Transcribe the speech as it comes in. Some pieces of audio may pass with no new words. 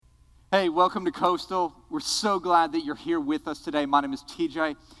Hey, welcome to Coastal. We're so glad that you're here with us today. My name is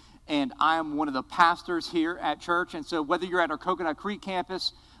TJ, and I am one of the pastors here at church. And so whether you're at our Coconut Creek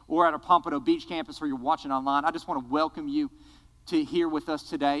campus or at our Pompano Beach campus or you're watching online, I just want to welcome you to here with us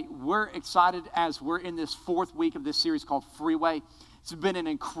today. We're excited as we're in this fourth week of this series called Freeway. It's been an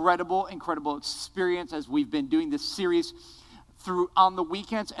incredible experience as we've been doing this series on the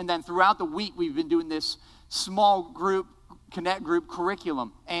weekends. And then throughout the week, we've been doing this small group Connect group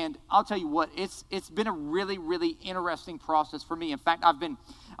curriculum, and I'll tell you what, it's been a really interesting process for me. In fact,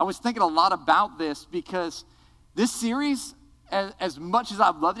 I was thinking a lot about this because this series, as much as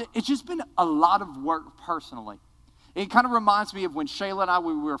I've loved it, it's just been a lot of work personally. It kind of reminds me of when Shayla and I,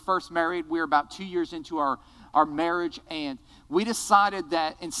 when we were first married. We were about 2 years into our marriage, and we decided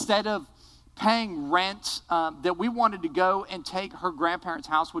that instead of paying rent, that we wanted to go and take her grandparents'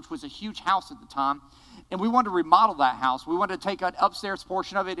 house, which was a huge house at the time. And we wanted to remodel that house. We wanted to take an upstairs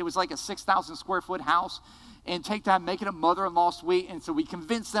portion of it. It was like a 6,000 square foot house, and take that, make it a mother-in-law suite. And so we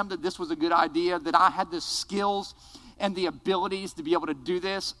convinced them that this was a good idea, that I had the skills and the abilities to be able to do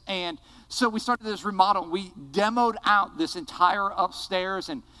this. And so we started this remodel. We demoed out this entire upstairs,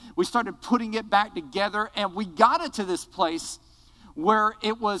 and we started putting it back together. And we got it to this place where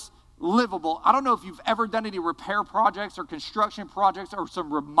it was livable. I don't know if you've ever done any repair projects or construction projects or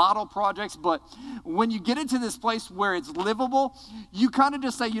some remodel projects, but when you get into this place where it's livable, you kind of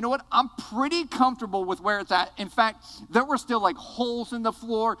just say, you know what, I'm pretty comfortable with where it's at. In fact, there were still like holes in the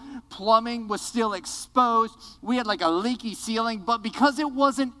floor. Plumbing was still exposed. We had like a leaky ceiling, but because it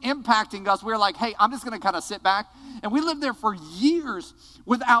wasn't impacting us, we were like, hey, I'm just going to kind of sit back. And we lived there for years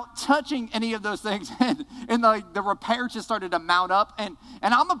without touching any of those things. And the repairs just started to mount up. And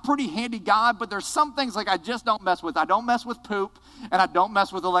I'm a pretty handy guy, but there's some things like I just don't mess with. I don't mess with poop, and I don't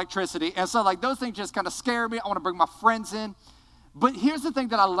mess with electricity. And so like those things just kind of scare me. I want to bring my friends in. But here's the thing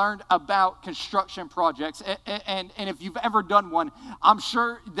that I learned about construction projects. And if you've ever done one, I'm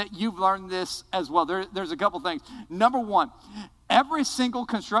sure that you've learned this as well. There's a couple things. Number one, every single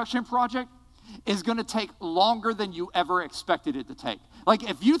construction project is going to take longer than you ever expected it to take. Like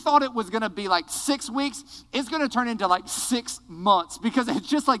if you thought it was going to be like 6 weeks, it's going to turn into like 6 months because it's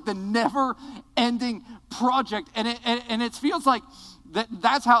just like the never-ending project. And it feels like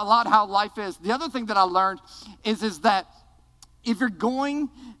that's how life is. The other thing that I learned is that if you're going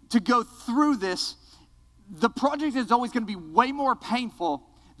to go through this, the project is always going to be way more painful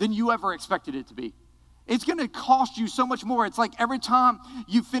than you ever expected it to be. It's going to cost you so much more. It's like every time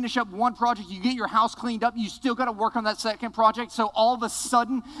you finish up one project, you get your house cleaned up, you still got to work on that second project. So all of a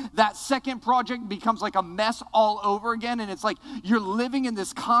sudden, that second project becomes like a mess all over again. And it's like you're living in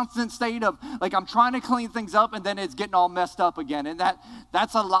this constant state of like, I'm trying to clean things up, and then it's getting all messed up again. And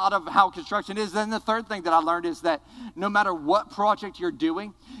that's a lot of how construction is. Then the third thing that I learned is that no matter what project you're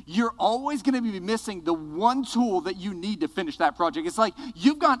doing, you're always going to be missing the one tool that you need to finish that project. It's like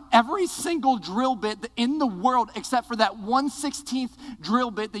you've got every single drill bit in the world except for that 1/16th drill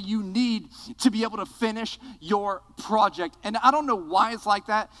bit that you need to be able to finish your project. And I don't know why it's like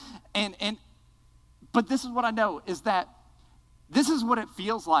that. But this is what I know is that this is what it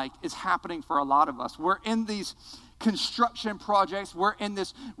feels like is happening for a lot of us. We're in these construction projects. We're in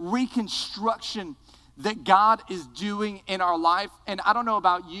this reconstruction that God is doing in our life. And I don't know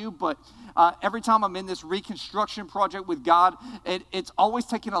about you, but every time I'm in this reconstruction project with God, it's always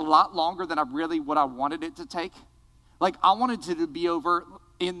taking a lot longer than what I wanted it to take. Like I wanted it to be over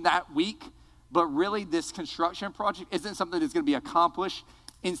in that week, but really this construction project isn't something that's going to be accomplished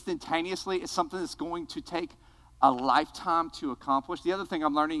instantaneously. It's something that's going to take a lifetime to accomplish. The other thing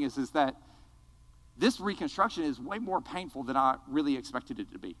I'm learning is that this reconstruction is way more painful than I really expected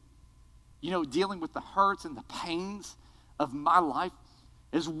it to be. You know, dealing with the hurts and the pains of my life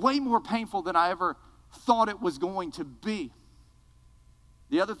is way more painful than I ever thought it was going to be.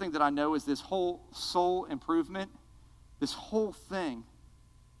 The other thing that I know is this whole soul improvement, this whole thing,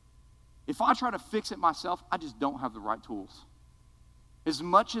 if I try to fix it myself, I just don't have the right tools. As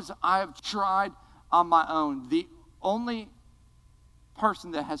much as I have tried on my own, the only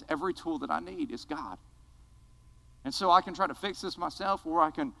person that has every tool that I need is God. And so I can try to fix this myself, or I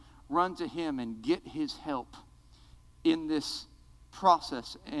can run to him and get his help in this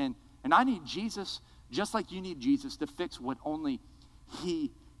process. And I need Jesus just like you need Jesus to fix what only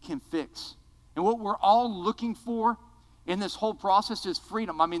he can fix. And what we're all looking for in this whole process is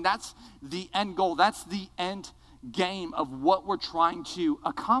freedom. I mean, that's the end goal. That's the end game of what we're trying to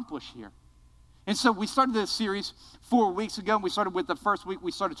accomplish here. And so we started this series 4 weeks ago. And we started with the first week,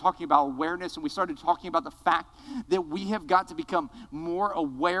 we started talking about awareness, and we started talking about the fact that we have got to become more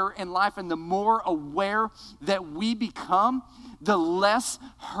aware in life. And the more aware that we become, the less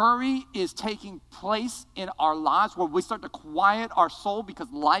hurry is taking place in our lives, where we start to quiet our soul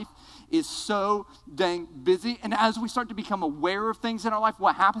because life is so dang busy. And as we start to become aware of things in our life,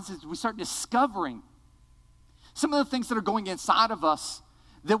 what happens is we start discovering some of the things that are going inside of us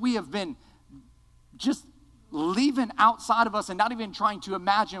that we have been just leaving outside of us and not even trying to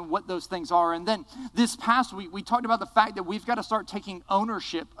imagine what those things are. And then this past week, we talked about the fact that we've got to start taking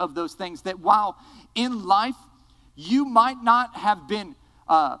ownership of those things, that while in life you might not have been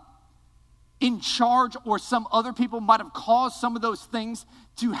in charge, or some other people might have caused some of those things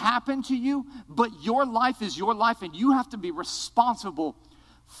to happen to you, but your life is your life, and you have to be responsible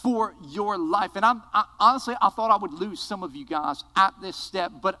for your life. And honestly, I thought I would lose some of you guys at this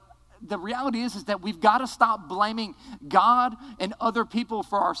step, but the reality is that we've got to stop blaming God and other people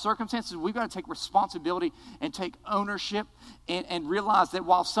for our circumstances. We've got to take responsibility and take ownership and realize that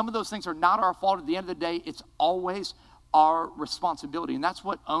while some of those things are not our fault, at the end of the day, it's always our responsibility. And that's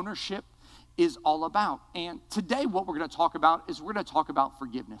what ownership is all about. And today what we're going to talk about is we're going to talk about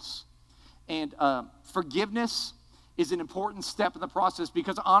forgiveness. And forgiveness is an important step in the process,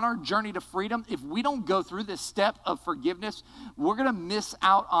 because on our journey to freedom, if we don't go through this step of forgiveness, we're going to miss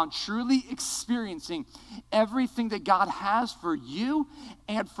out on truly experiencing everything that God has for you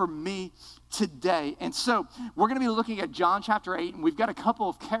and for me today. And so we're going to be looking at John chapter 8, and we've got a couple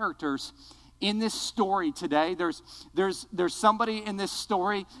of characters in this story today. There's somebody in this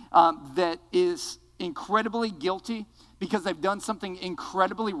story that is incredibly guilty because they've done something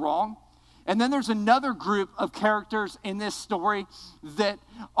incredibly wrong. And then there's another group of characters in this story that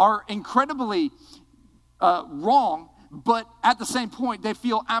are incredibly wrong, but at the same point, they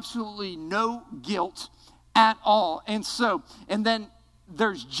feel absolutely no guilt at all. And then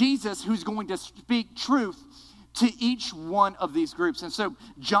there's Jesus, who's going to speak truth to each one of these groups. And so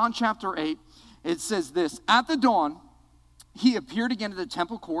John chapter 8, it says this: "At the dawn, he appeared again in the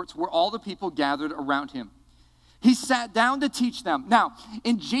temple courts where all the people gathered around him. He sat down to teach them." Now,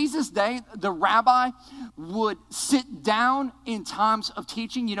 in Jesus' day, the rabbi would sit down in times of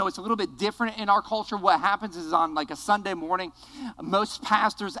teaching. You know, it's a little bit different in our culture. What happens is on like a Sunday morning, most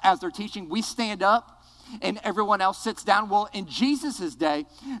pastors, as they're teaching, we stand up and everyone else sits down. Well, in Jesus' day,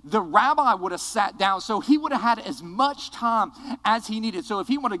 the rabbi would have sat down, so he would have had as much time as he needed. So if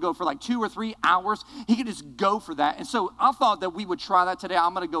he wanted to go for like 2 or 3 hours, he could just go for that. And so I thought that we would try that today.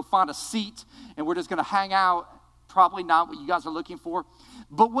 I'm going to go find a seat, and we're just going to hang out. Probably not what you guys are looking for.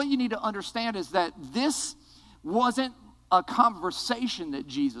 But what you need to understand is that this wasn't a conversation that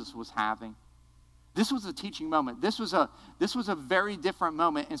Jesus was having. This was a teaching moment. This was a very different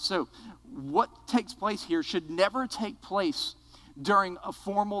moment. And so what takes place here should never take place during a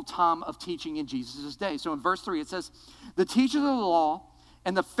formal time of teaching in Jesus' day. So in verse 3, it says, "The teachers of the law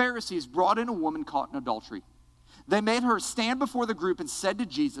and the Pharisees brought in a woman caught in adultery. They made her stand before the group and said to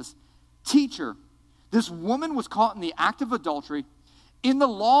Jesus, 'Teacher, this woman was caught in the act of adultery. In the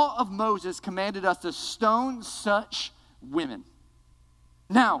law of Moses commanded us to stone such women.'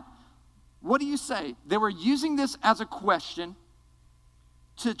 Now, what do you say?" They were using this as a question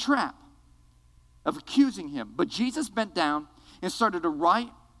to trap, of accusing him. But Jesus bent down and started to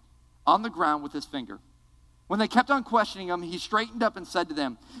write on the ground with his finger. When they kept on questioning him, he straightened up and said to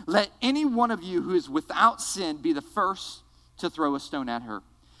them, "Let any one of you who is without sin be the first to throw a stone at her."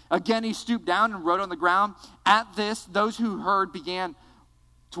 Again, he stooped down and wrote on the ground. At this, those who heard began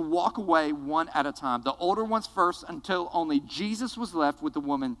to walk away one at a time, the older ones first, until only Jesus was left with the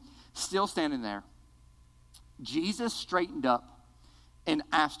woman still standing there. Jesus straightened up and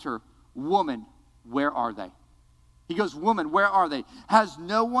asked her, "Woman, where are they?" He goes, "Woman, where are they? Has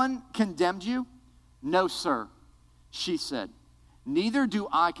no one condemned you?" "No, sir," she said. "Neither do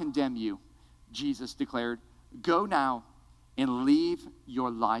I condemn you," Jesus declared. "Go now and leave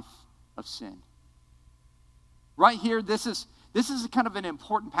your life of sin." Right here, this is kind of an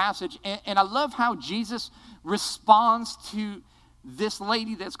important passage, and I love how Jesus responds to this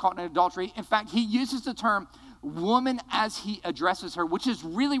lady that's caught in adultery. In fact, he uses the term woman as he addresses her, which is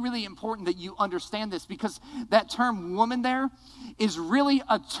really, really important that you understand this, because that term woman there is really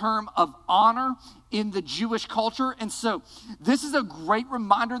a term of honor in the Jewish culture. And so this is a great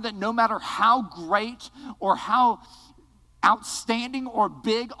reminder that no matter how great or how outstanding or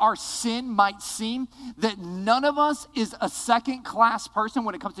big our sin might seem, that none of us is a second-class person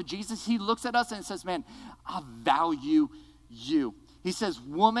when it comes to Jesus. He looks at us and says, "Man, I value you." he says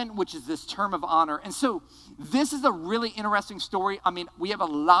woman, which is this term of honor. And so this is a really interesting story. I mean, we have a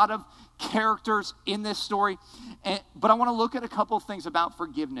lot of characters in this story, but I want to look at a couple of things about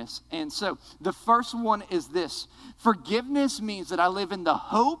forgiveness. And so the first one is this. Forgiveness means that I live in the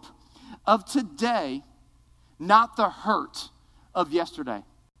hope of today, not the hurt of yesterday.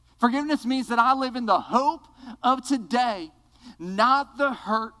 Forgiveness means that I live in the hope of today, not the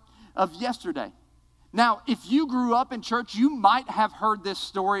hurt of yesterday. Now, if you grew up in church, you might have heard this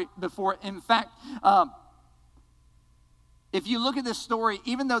story before. In fact, if you look at this story,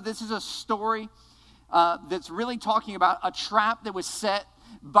 even though this is a story that's really talking about a trap that was set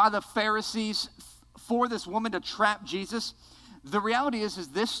by the Pharisees for this woman to trap Jesus, the reality is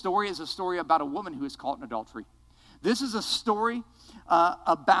this story is a story about a woman who is caught in adultery. This is a story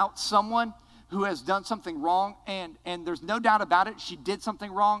about someone who has done something wrong, and there's no doubt about it, she did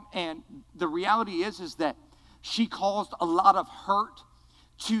something wrong, and the reality is that she caused a lot of hurt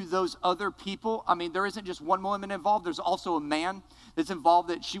to those other people. I mean, there isn't just one woman involved, there's also a man that's involved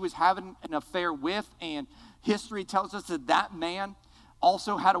that she was having an affair with, and history tells us that that man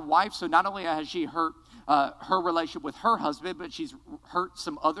also had a wife, so not only has she hurt her relationship with her husband, but she's hurt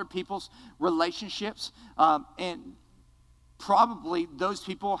some other people's relationships, and probably those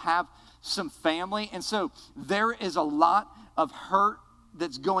people have some family, and so there is a lot of hurt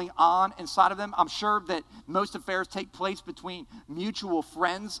that's going on inside of them. I'm sure that most affairs take place between mutual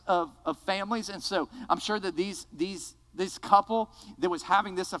friends of families, and so I'm sure that this couple that was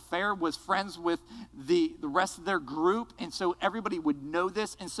having this affair was friends with the rest of their group, and so everybody would know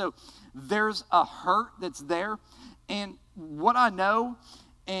this, and so there's a hurt that's there. And what I know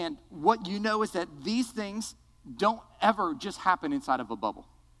and what you know is that these things don't ever just happen inside of a bubble.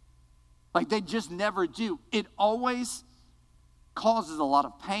 Like, they just never do. It always causes a lot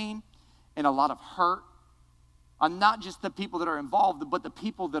of pain and a lot of hurt on not just the people that are involved, but the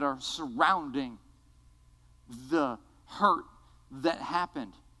people that are surrounding the hurt that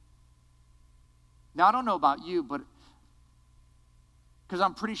happened. Now, I don't know about you, but because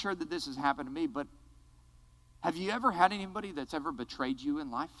I'm pretty sure that this has happened to me, but have you ever had anybody that's ever betrayed you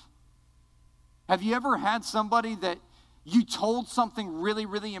in life? Have you ever had somebody that you told something really,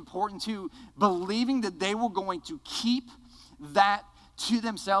 really important to, believing that they were going to keep that to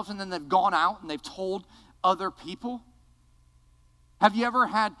themselves, and then they've gone out and they've told other people? Have you ever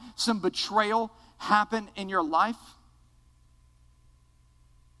had some betrayal happen in your life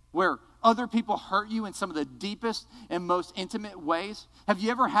where other people hurt you in some of the deepest and most intimate ways? Have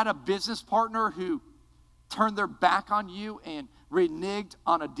you ever had a business partner who turned their back on you and reneged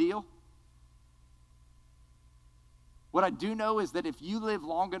on a deal? What I do know is that if you live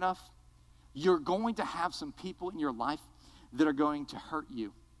long enough, you're going to have some people in your life that are going to hurt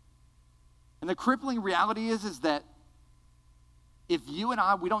you. And the crippling reality is that if you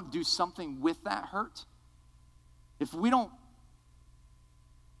and we don't do something with that hurt, if we don't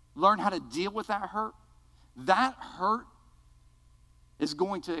learn how to deal with that hurt is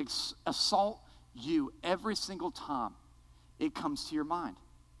going to assault you every single time it comes to your mind.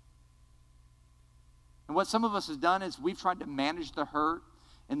 And what some of us have done is we've tried to manage the hurt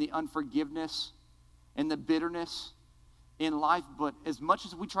and the unforgiveness and the bitterness in life, but as much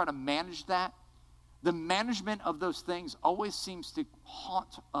as we try to manage that, the management of those things always seems to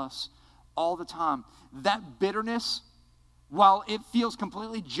haunt us all the time. That bitterness, while it feels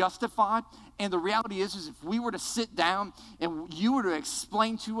completely justified, and the reality is if we were to sit down and you were to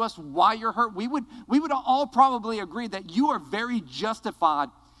explain to us why you're hurt, we would all probably agree that you are very justified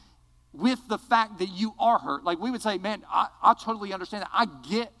with the fact that you are hurt. Like, we would say, man, I totally understand that. I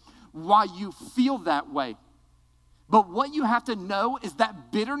get why you feel that way. But what you have to know is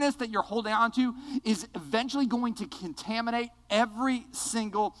that bitterness that you're holding on to is eventually going to contaminate every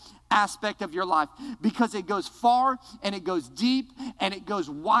single aspect of your life, because it goes far and it goes deep and it goes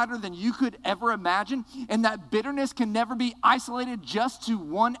wider than you could ever imagine. And that bitterness can never be isolated just to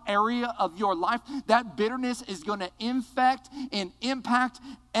one area of your life. That bitterness is going to infect and impact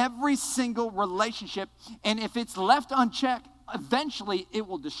every single relationship. And if it's left unchecked, eventually it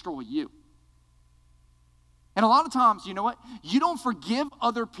will destroy you. And a lot of times, you know what? You don't forgive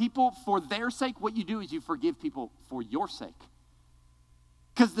other people for their sake. What you do is you forgive people for your sake.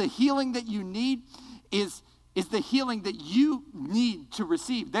 Because the healing that you need is the healing that you need to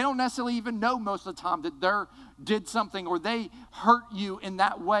receive. They don't necessarily even know most of the time that they did something or they hurt you in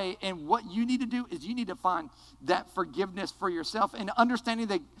that way. And what you need to do is you need to find that forgiveness for yourself, and understanding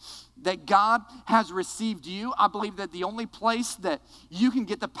that God has received you. I believe that the only place that you can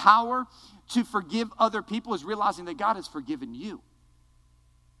get the power to forgive other people is realizing that God has forgiven you.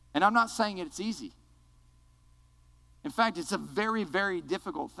 And I'm not saying it's easy. In fact, it's a very, very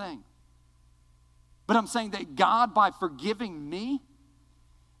difficult thing. But I'm saying that God, by forgiving me,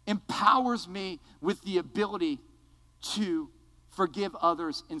 empowers me with the ability to forgive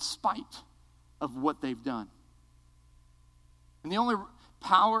others in spite of what they've done. And the only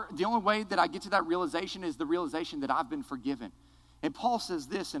way that I get to that realization is the realization that I've been forgiven. And Paul says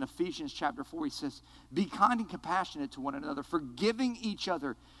this in Ephesians chapter 4. He says, be kind and compassionate to one another, forgiving each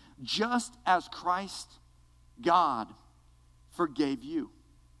other, just as Christ, God, forgave you.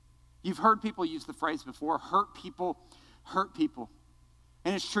 You've heard people use the phrase before, hurt people hurt people.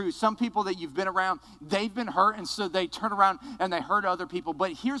 And it's true. Some people that you've been around, they've been hurt, and so they turn around and they hurt other people.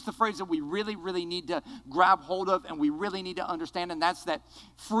 But here's the phrase that we really, really need to grab hold of and we really need to understand, and that's that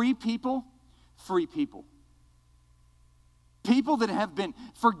free people, free people. People that have been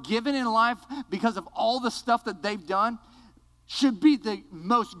forgiven in life because of all the stuff that they've done should be the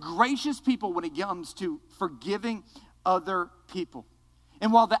most gracious people when it comes to forgiving other people.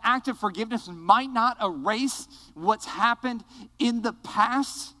 And while the act of forgiveness might not erase what's happened in the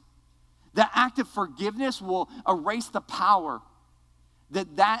past, the act of forgiveness will erase the power that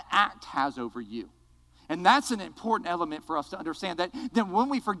act has over you. And that's an important element for us to understand, that when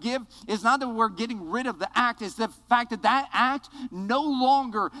we forgive, it's not that we're getting rid of the act, it's the fact that that act no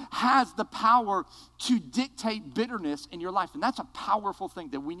longer has the power to dictate bitterness in your life. And that's a powerful thing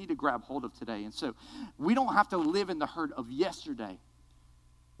that we need to grab hold of today. And so we don't have to live in the hurt of yesterday.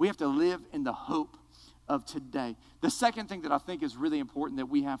 We have to live in the hope of today. The second thing that I think is really important that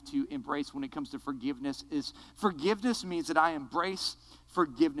we have to embrace when it comes to forgiveness is forgiveness means that I embrace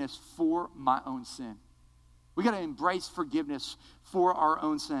forgiveness for my own sin. We got to embrace forgiveness for our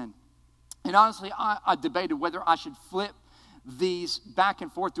own sin. And honestly, I debated whether I should flip these back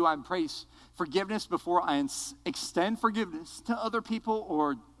and forth. Do I embrace forgiveness before I extend forgiveness to other people,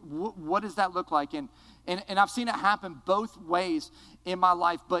 or what does that look like? And I've seen it happen both ways in my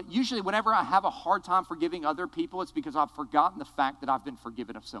life. But usually whenever I have a hard time forgiving other people, it's because I've forgotten the fact that I've been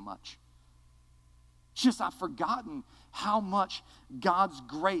forgiven of so much. It's just I've forgotten how much God's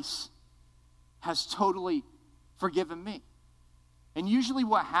grace has totally forgiven me. And usually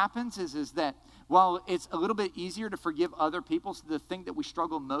what happens is that while it's a little bit easier to forgive other people, so the thing that we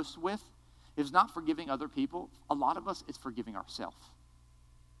struggle most with is not forgiving other people. A lot of us, it's forgiving ourselves.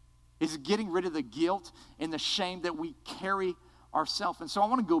 It's getting rid of the guilt and the shame that we carry ourselves. And so I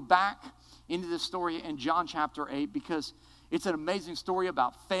want to go back into this story in John chapter 8 because it's an amazing story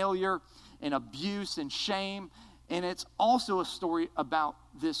about failure and abuse and shame. And it's also a story about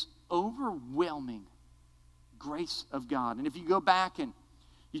this overwhelming grace of God. And if you go back and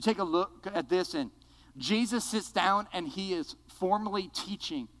you take a look at this, and Jesus sits down and he is formally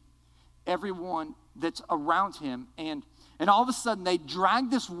teaching everyone that's around him. And all of a sudden they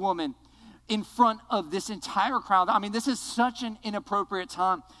drag this woman in front of this entire crowd. I mean, this is such an inappropriate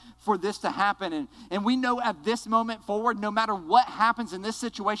time for this to happen. And we know at this moment forward, no matter what happens in this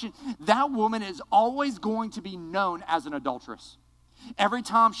situation, that woman is always going to be known as an adulteress. Every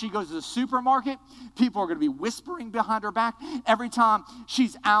time she goes to the supermarket, people are going to be whispering behind her back. Every time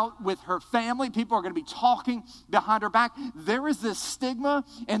she's out with her family, people are going to be talking behind her back. There is this stigma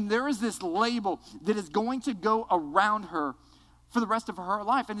and there is this label that is going to go around her for the rest of her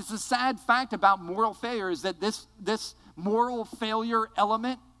life. And it's a sad fact about moral failure is that this moral failure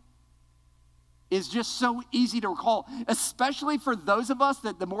element is just so easy to recall, especially for those of us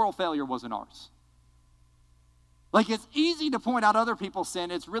that the moral failure wasn't ours. Like, it's easy to point out other people's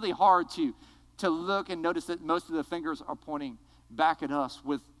sin. It's really hard to look and notice that most of the fingers are pointing back at us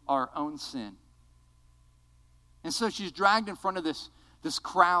with our own sin. And so she's dragged in front of this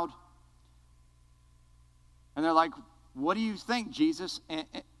crowd. And they're like, what do you think, Jesus?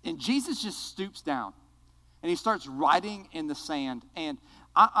 And Jesus just stoops down. And he starts writing in the sand. And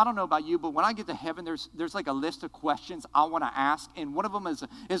I don't know about you, but when I get to heaven, there's like a list of questions I want to ask, and one of them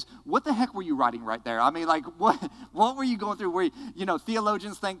is what the heck were you writing right there? I mean, like what were you going through? Where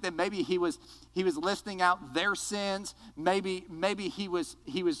theologians think that maybe he was listing out their sins, maybe he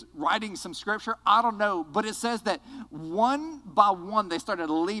was writing some scripture. I don't know, but it says that one by one they started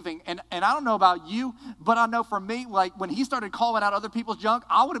leaving, and I don't know about you, but I know for me, like when he started calling out other people's junk,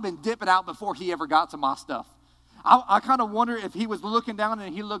 I would have been dipping out before he ever got to my stuff. I kind of wonder if he was looking down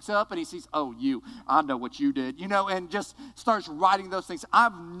and he looks up and he sees, oh, I know what you did, and just starts writing those things. I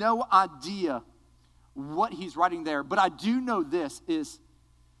have no idea what he's writing there, but I do know this is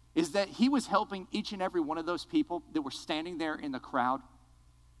that he was helping each and every one of those people that were standing there in the crowd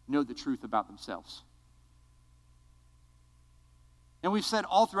know the truth about themselves. And we've said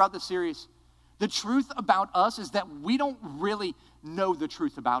all throughout the series, the truth about us is that we don't really know the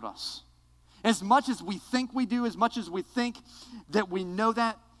truth about us. As much as we think we do, as much as we think that we know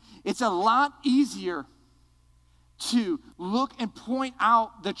that, it's a lot easier to look and point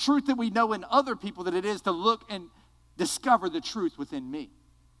out the truth that we know in other people than it is to look and discover the truth within me.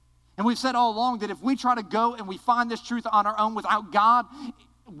 And we've said all along that if we try to go and we find this truth on our own without God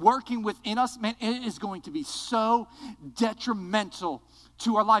working within us, man, it is going to be so detrimental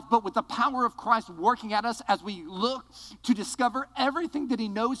to our life. But with the power of Christ working at us as we look to discover everything that he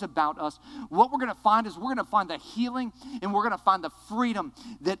knows about us, what we're going to find is we're going to find the healing and we're going to find the freedom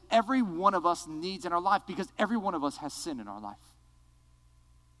that every one of us needs in our life, because every one of us has sin in our life.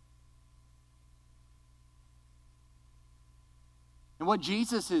 And what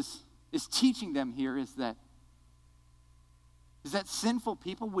Jesus is teaching them here is that sinful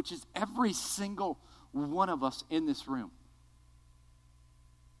people, which is every single one of us in this room.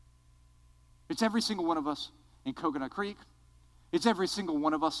 It's every single one of us in Coconut Creek. It's every single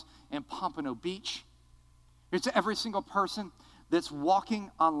one of us in Pompano Beach. It's every single person that's watching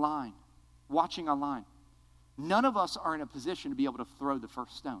online. None of us are in a position to be able to throw the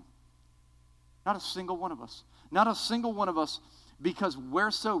first stone. Not a single one of us. Not a single one of us, because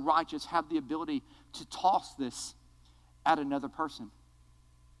we're so righteous, have the ability to toss this at another person.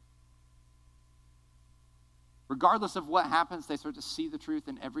 Regardless of what happens, they start to see the truth,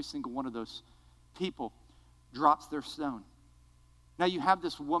 and every single one of those people drops their stone. Now you have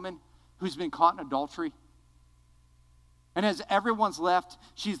this woman who's been caught in adultery. And as everyone's left,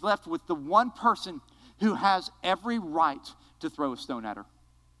 she's left with the one person who has every right to throw a stone at her.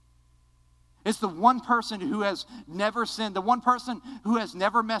 It's the one person who has never sinned, the one person who has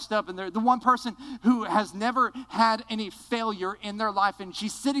never messed up, and the one person who has never had any failure in their life. And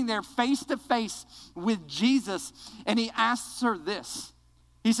she's sitting there face to face with Jesus, and he asks her this.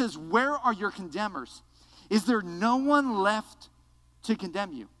 He says, "Where are your condemners? Is there no one left to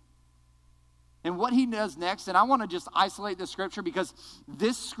condemn you?" And what he does next, and I want to just isolate this scripture because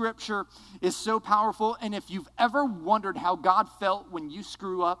this scripture is so powerful. And if you've ever wondered how God felt when you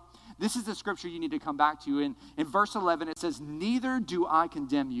screw up, this is the scripture you need to come back to. In verse 11, it says, "Neither do I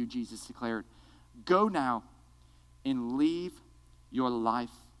condemn you," Jesus declared. "Go now and leave your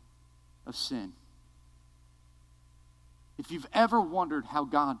life of sin." If you've ever wondered how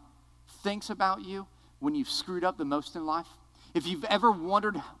God thinks about you when you've screwed up the most in life, if you've ever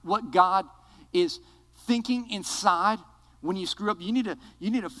wondered what God is thinking inside when you screw up, you need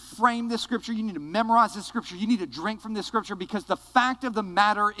to frame this scripture. You need to memorize this scripture. You need to drink from this scripture, because the fact of the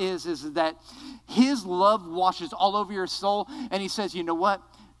matter is that his love washes all over your soul. And he says, you know what?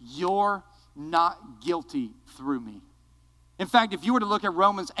 You're not guilty through me. In fact, if you were to look at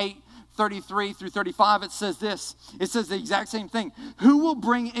Romans 8:33 through 35, it says this. It says the exact same thing. "Who will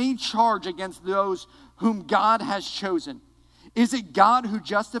bring any charge against those whom God has chosen? Is it God who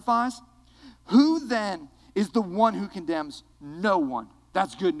justifies? Who then is the one who condemns? No one."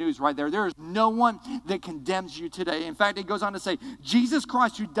 That's good news right there. There is no one that condemns you today. In fact, it goes on to say, Jesus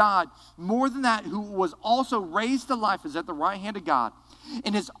Christ, who died, more than that, who was also raised to life, is at the right hand of God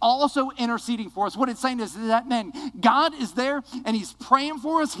and is also interceding for us. What it's saying is that, man, God is there and he's praying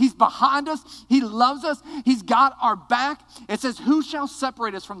for us. He's behind us. He loves us. He's got our back. It says, "Who shall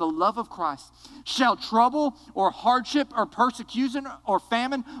separate us from the love of Christ? Shall trouble or hardship or persecution or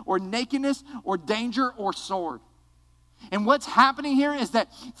famine or nakedness or danger or sword?" And what's happening here is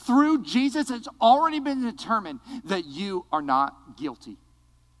that through Jesus, it's already been determined that you are not guilty.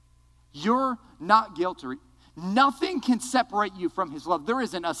 You're not guilty. Nothing can separate you from his love. There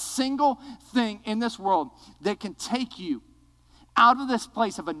isn't a single thing in this world that can take you out of this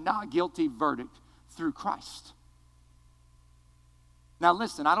place of a not guilty verdict through Christ. Now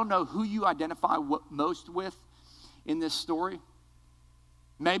listen, I don't know who you identify most with in this story.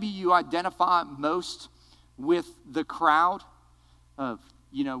 Maybe you identify most with the crowd of,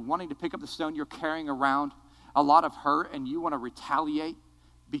 wanting to pick up the stone. You're carrying around a lot of hurt and you want to retaliate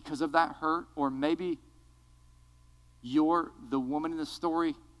because of that hurt. Or maybe you're the woman in the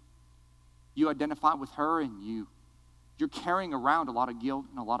story. You identify with her and you're carrying around a lot of guilt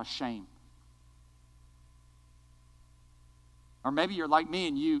and a lot of shame. Or maybe you're like me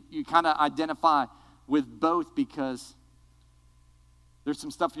and you kind of identify with both, because there's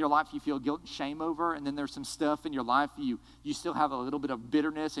some stuff in your life you feel guilt and shame over, and then there's some stuff in your life you still have a little bit of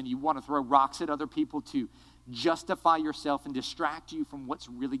bitterness and you want to throw rocks at other people to justify yourself and distract you from what's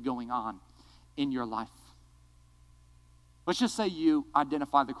really going on in your life. Let's just say you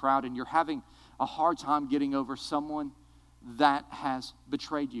identify the crowd and you're having a hard time getting over someone that has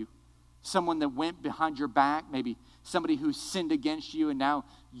betrayed you, someone that went behind your back, maybe somebody who sinned against you, and now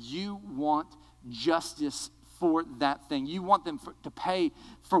you want justice for that thing. You want them to pay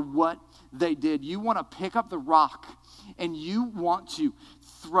for what they did. You want to pick up the rock and you want to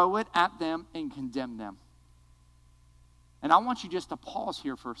throw it at them and condemn them. And I want you just to pause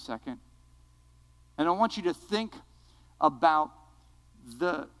here for a second. And I want you to think about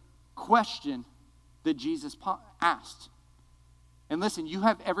the question that Jesus asked. And listen, you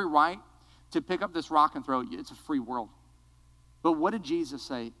have every right to pick up this rock and throw it. It's a free world. But what did Jesus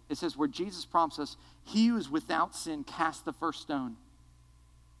say? It says where Jesus promised us, he who is without sin cast the first stone.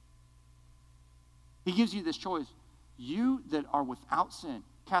 He gives you this choice. You that are without sin,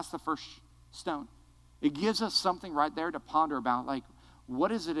 cast the first stone. It gives us something right there to ponder about, like,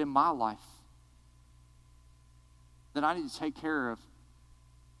 what is it in my life that I need to take care of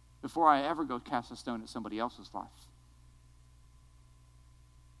before I ever go cast a stone at somebody else's life?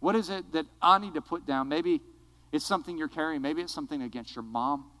 What is it that I need to put down? Maybe it's something you're carrying. Maybe it's something against your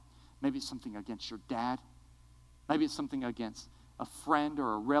mom. Maybe it's something against your dad. Maybe it's something against a friend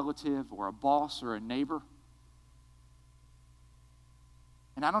or a relative or a boss or a neighbor.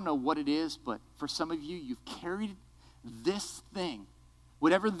 And I don't know what it is, but for some of you, you've carried this thing,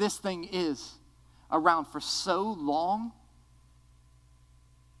 whatever this thing is, around for so long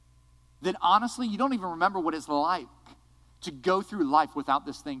that honestly, you don't even remember what it's like to go through life without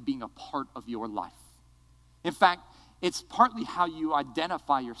this thing being a part of your life. In fact, it's partly how you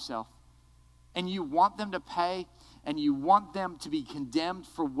identify yourself. And you want them to pay, and you want them to be condemned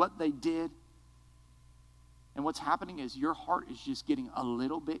for what they did. And what's happening is your heart is just getting a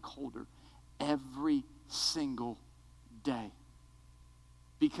little bit colder every single day.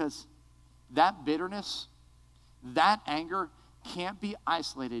 Because that bitterness, that anger can't be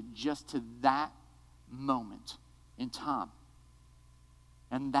isolated just to that moment in time.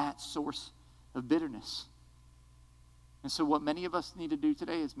 And that source of bitterness. And so what many of us need to do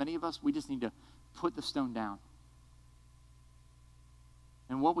today is we just need to put the stone down.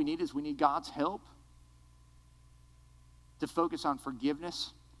 And what we need is we need God's help to focus on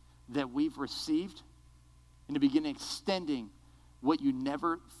forgiveness that we've received and to begin extending what you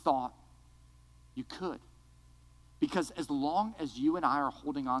never thought you could. Because as long as you and I are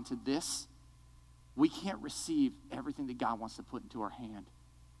holding on to this, we can't receive everything that God wants to put into our hand.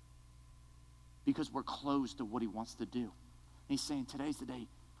 Because we're closed to what he wants to do. And he's saying today's the day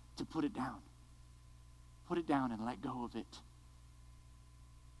to put it down. Put it down and let go of it.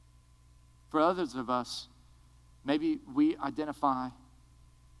 For others of us, maybe we identify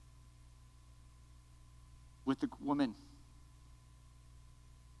with the woman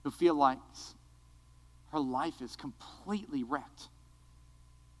who feel like her life is completely wrecked.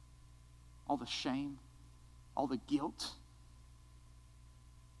 All the shame, all the guilt.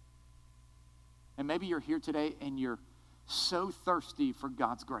 And maybe you're here today and you're so thirsty for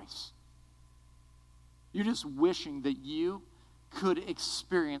God's grace. You're just wishing that you could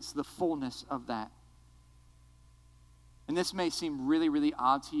experience the fullness of that. And this may seem really, really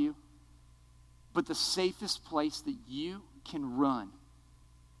odd to you, but the safest place that you can run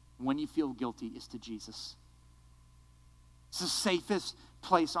when you feel guilty is to Jesus. It's the safest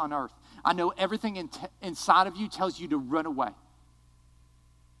place on earth. I know everything inside of you tells you to run away.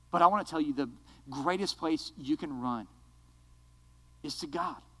 But I want to tell you the greatest place you can run is to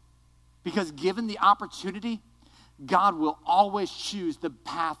God. Because given the opportunity, God will always choose the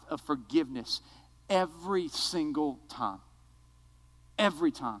path of forgiveness every single time.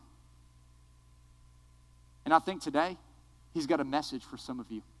 Every time. And I think today, he's got a message for some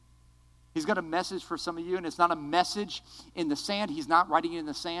of you. He's got a message for some of you, and it's not a message in the sand. He's not writing it in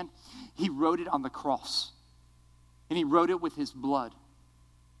the sand. He wrote it on the cross. And he wrote it with his blood.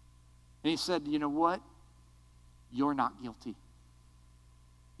 And he said, you know what? You're not guilty.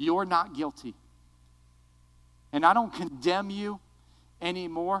 You're not guilty. And I don't condemn you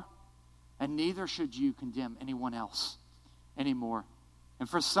anymore, and neither should you condemn anyone else anymore. And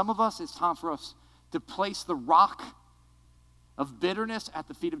for some of us, it's time for us to place the rock of bitterness at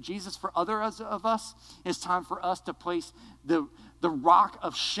the feet of Jesus. For others of us, it's time for us to place the rock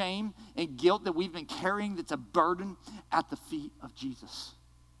of shame and guilt that we've been carrying that's a burden at the feet of Jesus.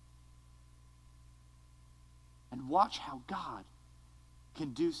 And watch how God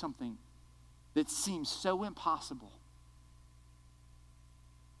can do something that seems so impossible.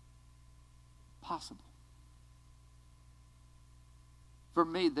 Possible. For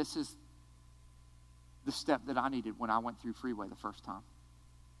me, this is the step that I needed when I went through Freeway the first time.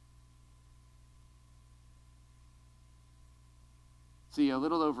 See, a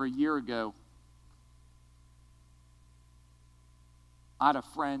little over a year ago, I had a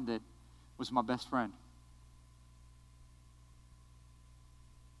friend that was my best friend.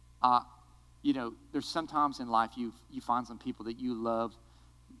 there's sometimes in life you find some people that you love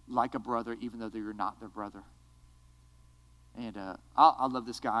like a brother, even though you're not their brother. And I love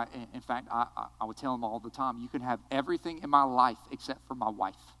this guy. In fact, I would tell him all the time, you can have everything in my life except for my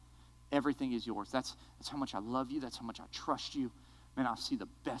wife. Everything is yours. That's how much I love you. That's how much I trust you. Man, I see the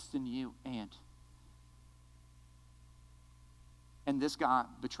best in you. And this guy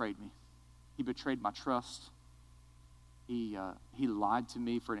betrayed me. He betrayed my trust. He lied to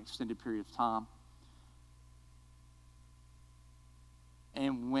me for an extended period of time.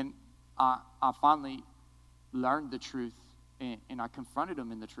 And when I finally learned the truth and I confronted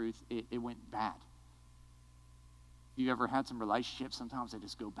him in the truth, it went bad. If you ever had some relationships, sometimes they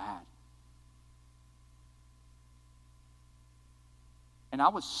just go bad. And I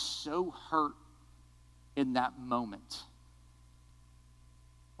was so hurt in that moment.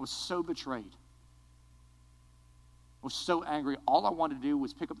 I was so betrayed. I was so angry. All I wanted to do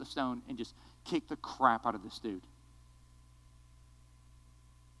was pick up the stone and just kick the crap out of this dude.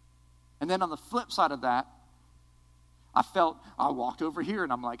 And then on the flip side of that, I walked over here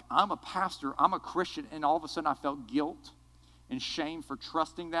and I'm like, I'm a pastor, I'm a Christian, and all of a sudden I felt guilt and shame for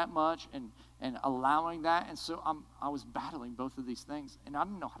trusting that much and allowing that. And so I was battling both of these things, and I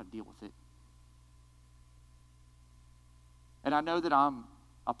didn't know how to deal with it. And I know that I'm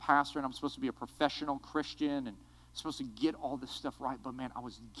a pastor and I'm supposed to be a professional Christian and supposed to get all this stuff right, but man, I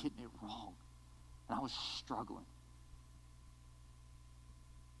was getting it wrong, and I was struggling.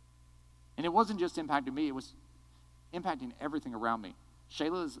 And it wasn't just impacting me, it was impacting everything around me.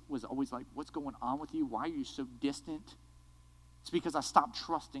 Shayla was always like, what's going on with you? Why are you so distant? It's because I stopped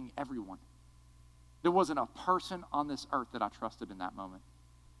trusting everyone. There wasn't a person on this earth that I trusted in that moment.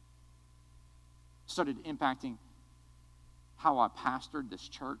 It started impacting how I pastored this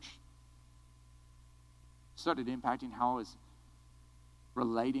church. It started impacting how I was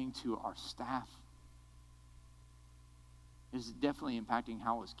relating to our staff. It is definitely impacting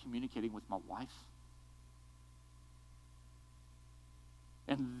how I was communicating with my wife.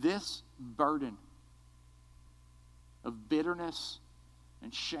 And this burden of bitterness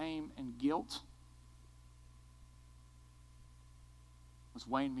and shame and guilt was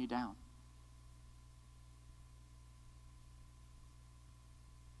weighing me down.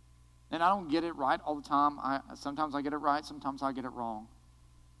 And I don't get it right all the time. Sometimes I get it right, sometimes I get it wrong.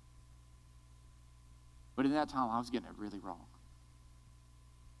 But in that time, I was getting it really wrong.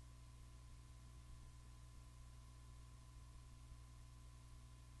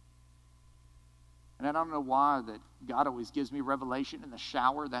 And I don't know why that God always gives me revelation in the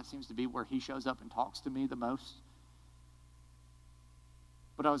shower. That seems to be where he shows up and talks to me the most.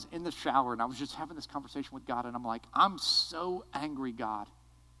 But I was in the shower and I was just having this conversation with God, and I'm like, I'm so angry, God.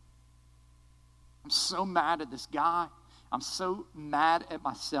 I'm so mad at this guy. I'm so mad at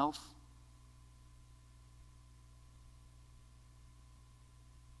myself.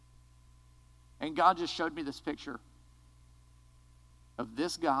 And God just showed me this picture of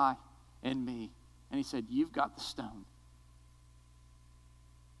this guy and me. And he said, you've got the stone.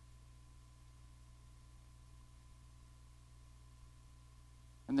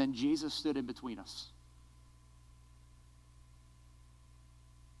 And then Jesus stood in between us.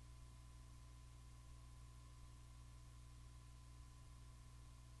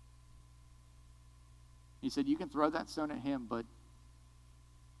 He said, you can throw that stone at him, but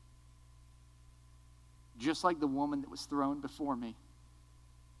just like the woman that was thrown before me,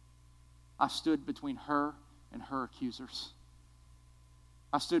 I stood between her and her accusers.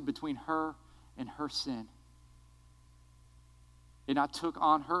 I stood between her and her sin. And I took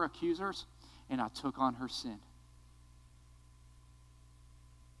on her accusers, and I took on her sin.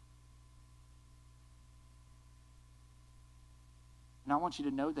 And I want you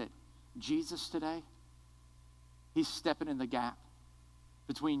to know that Jesus today, he's stepping in the gap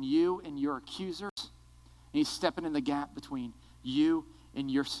between you and your accusers. And he's stepping in the gap between you and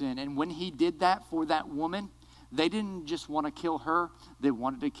your sin. And when he did that for that woman, they didn't just want to kill her, they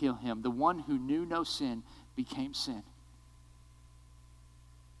wanted to kill him. The one who knew no sin became sin.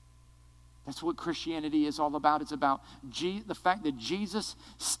 That's what Christianity is all about. It's about the fact that Jesus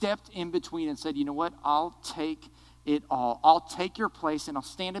stepped in between and said, you know what, I'll take it all. I'll take your place and I'll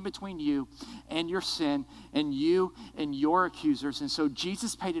stand in between you and your sin and you and your accusers. And so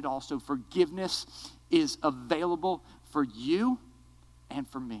Jesus paid it all. So forgiveness is available for you and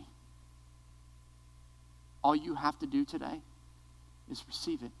for me. All you have to do today is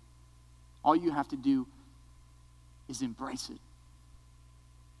receive it. All you have to do is embrace it.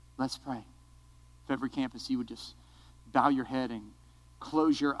 Let's pray. If every campus, you would just bow your head and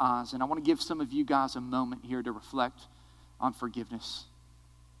close your eyes. And I want to give some of you guys a moment here to reflect on forgiveness.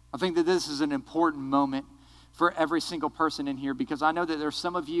 I think that this is an important moment for every single person in here, because I know that there's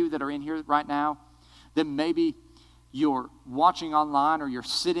some of you that are in here right now that maybe you're watching online or you're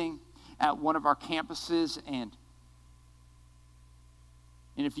sitting at one of our campuses, and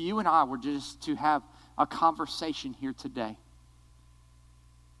if you and I were just to have a conversation here today,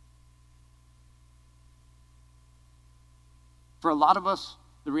 for a lot of us,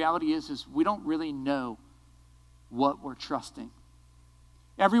 the reality is we don't really know what we're trusting.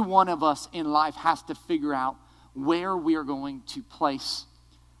 Every one of us in life has to figure out where we are going to place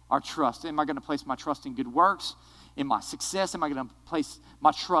our trust. Am I going to place my trust in good works, in my success? Am I going to place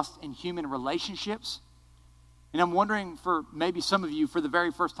my trust in human relationships? And I'm wondering, for maybe some of you, for the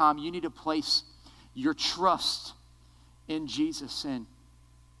very first time, you need to place your trust in Jesus. And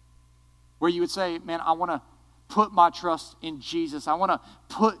where you would say, man, I want to put my trust in Jesus. I want to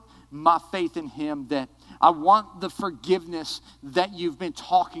put my faith in him, that I want the forgiveness that you've been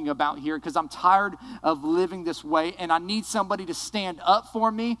talking about here, because I'm tired of living this way, and I need somebody to stand up for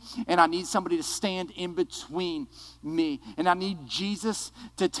me, and I need somebody to stand in between me, and I need Jesus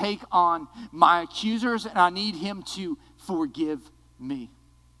to take on my accusers, and I need him to forgive me.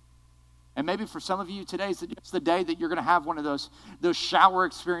 And maybe for some of you, today is the day that you're going to have one of those shower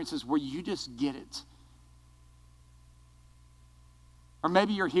experiences where you just get it. Or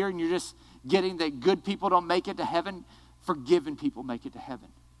maybe you're here and you're just getting that good people don't make it to heaven, forgiven people make it to heaven.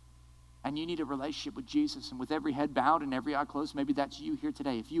 And you need a relationship with Jesus. And with every head bowed and every eye closed, maybe that's you here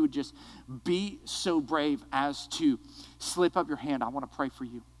today. If you would just be so brave as to slip up your hand, I want to pray for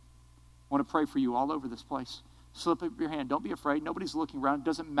you. I want to pray for you all over this place. Slip up your hand. Don't be afraid. Nobody's looking around. It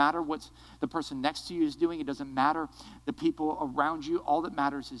doesn't matter what the person next to you is doing. It doesn't matter the people around you. All that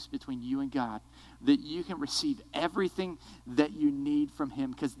matters is between you and God, that you can receive everything that you need from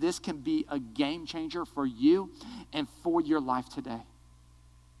him, because this can be a game changer for you and for your life today.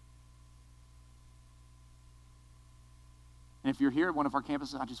 And if you're here at one of our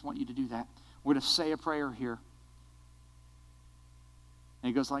campuses, I just want you to do that. We're going to say a prayer here.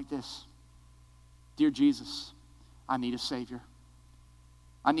 And it goes like this. Dear Jesus, I need a Savior.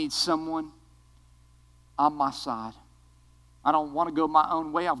 I need someone on my side. I don't want to go my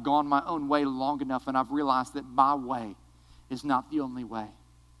own way. I've gone my own way long enough, and I've realized that my way is not the only way.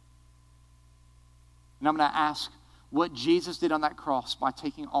 And I'm going to ask what Jesus did on that cross by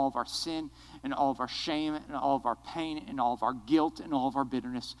taking all of our sin and all of our shame and all of our pain and all of our guilt and all of our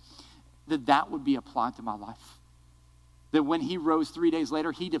bitterness, that would be applied to my life. That when he rose 3 days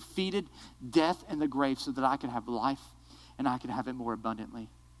later, he defeated death and the grave so that I could have life and I could have it more abundantly.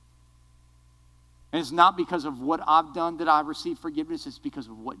 And it's not because of what I've done that I receive forgiveness. It's because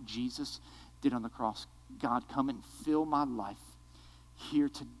of what Jesus did on the cross. God, come and fill my life here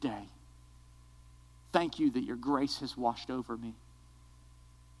today. Thank you that your grace has washed over me.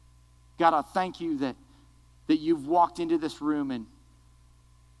 God, I thank you that you've walked into this room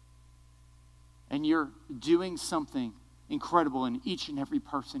and you're doing something incredible in each and every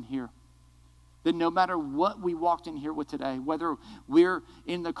person here. That no matter what we walked in here with today, whether we're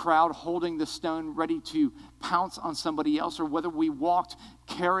in the crowd holding the stone ready to pounce on somebody else, or whether we walked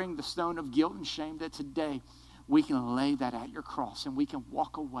carrying the stone of guilt and shame, that today we can lay that at your cross and we can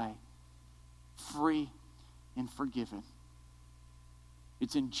walk away free and forgiven.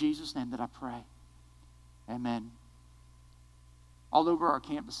 It's in Jesus' name that I pray. Amen. All over our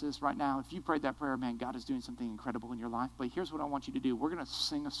campuses right now, if you prayed that prayer, man, God is doing something incredible in your life. But here's what I want you to do. We're going to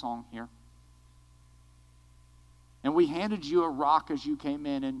sing a song here. And we handed you a rock as you came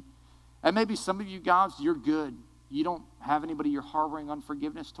in. And maybe some of you guys, you're good. You don't have anybody you're harboring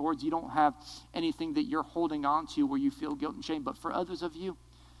unforgiveness towards. You don't have anything that you're holding on to where you feel guilt and shame. But for others of you,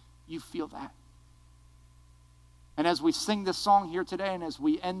 you feel that. And as we sing this song here today, and as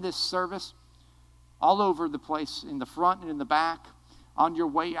we end this service, all over the place, in the front and in the back, on your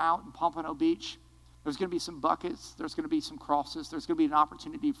way out in Pompano Beach, there's going to be some buckets, there's going to be some crosses, there's going to be an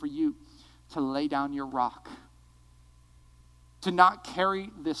opportunity for you to lay down your rock, to not carry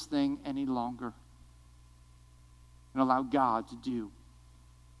this thing any longer, and allow God to do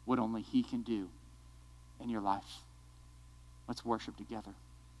what only he can do in your life. Let's worship together.